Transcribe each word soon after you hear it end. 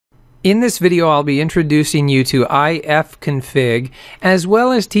In this video, I'll be introducing you to ifconfig, as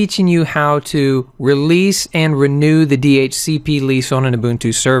well as teaching you how to release and renew the DHCP lease on an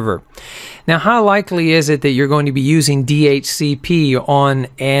Ubuntu server. Now, how likely is it that you're going to be using DHCP on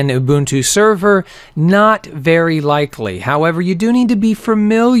an Ubuntu server? Not very likely. However, you do need to be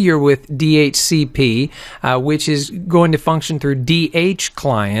familiar with DHCP, which is going to function through DH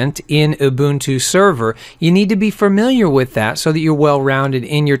client in Ubuntu server. You need to be familiar with that so that you're well-rounded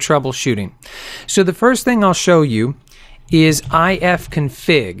in your troubleshooting. So the first thing I'll show you is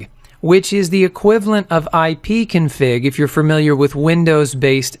ifconfig, which is the equivalent of ipconfig if you're familiar with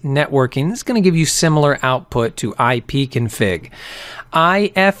Windows-based networking. This is going to give you similar output to ipconfig.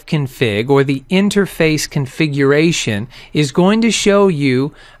 ifconfig, or the interface configuration, is going to show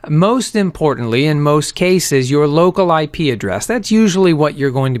you, most importantly, in most cases, your local IP address. That's usually what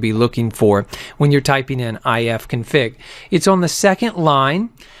you're going to be looking for when you're typing in ifconfig. It's on the second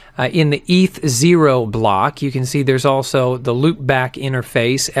line. In the ETH0 block, you can see there's also the loopback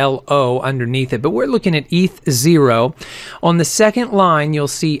interface, LO, underneath it, but we're looking at ETH0. On the second line, you'll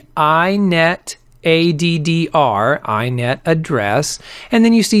see inet ADDR, inet address, and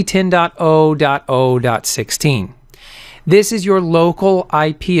then you see 10.0.0.16. This is your local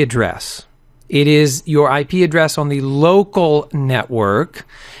IP address. It is your IP address on the local network.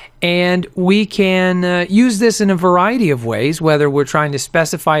 And we can use this in a variety of ways, whether we're trying to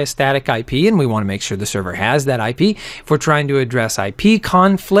specify a static IP and we want to make sure the server has that IP. If we're trying to address IP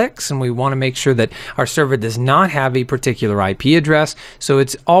conflicts and we want to make sure that our server does not have a particular IP address. So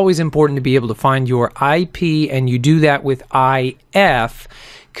it's always important to be able to find your IP, and you do that with ifconfig,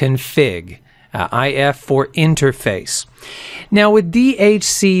 IF for interface. Now with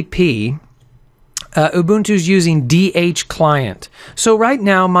DHCP, Ubuntu's using DH client. So right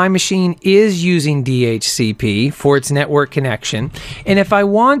now my machine is using DHCP for its network connection. And if I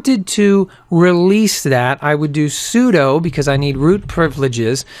wanted to release that, I would do sudo, because I need root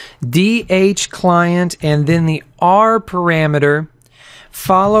privileges, DH client, and then the R parameter,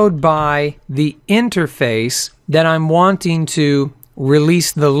 followed by the interface that I'm wanting to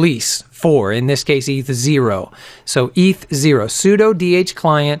release the lease for, in this case ETH0. So ETH0, sudo DH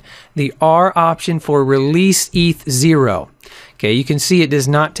client, the R option for release ETH0. Okay, you can see it does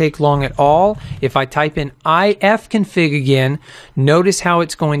not take long at all. If I type in ifconfig again, notice how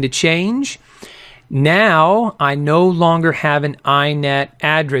it's going to change. Now I no longer have an inet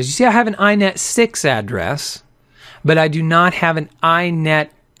address. You see, I have an inet 6 address, but I do not have an inet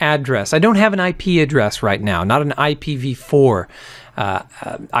address. I don't have an IP address right now, not an IPv4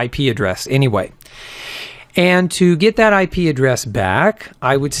 IP address anyway. And to get that IP address back,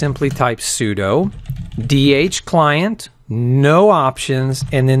 I would simply type sudo DH client, no options,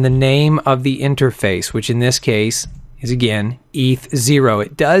 and then the name of the interface, which in this case is again ETH0.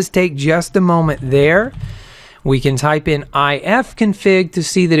 It does take just a moment there. We can type in ifconfig to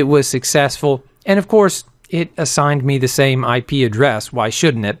see that it was successful, and of course it assigned me the same IP address. Why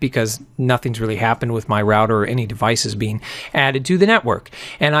shouldn't it? Because nothing's really happened with my router or any devices being added to the network.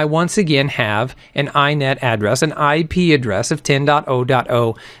 And I once again have an inet address, an IP address of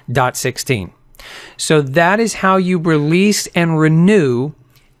 10.0.0.16. So that is how you release and renew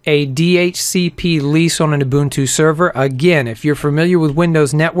a DHCP lease on an Ubuntu server. Again, if you're familiar with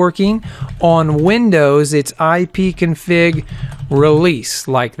Windows networking, on Windows it's ifconfig release,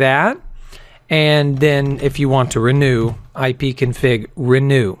 like that. And then if you want to renew, ifconfig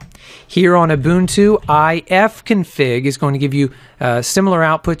renew. Here on Ubuntu, ifconfig is going to give you similar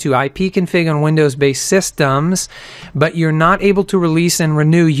output to ipconfig on Windows-based systems, but you're not able to release and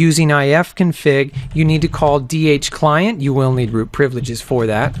renew using ifconfig. You need to call DH client. You will need root privileges for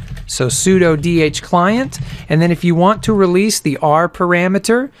that. So sudo DH client, and then if you want to release, the R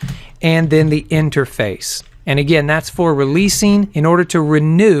parameter, and then the interface. And again, that's for releasing. In order to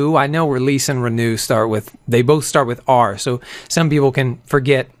renew, I know release and renew they both start with R, so some people can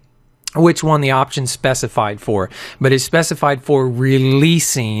forget which one the option's specified for. But it's specified for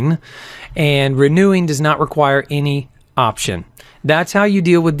releasing, and renewing does not require any option. That's how you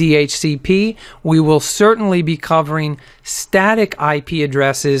deal with DHCP. We will certainly be covering static IP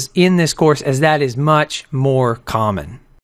addresses in this course, as that is much more common.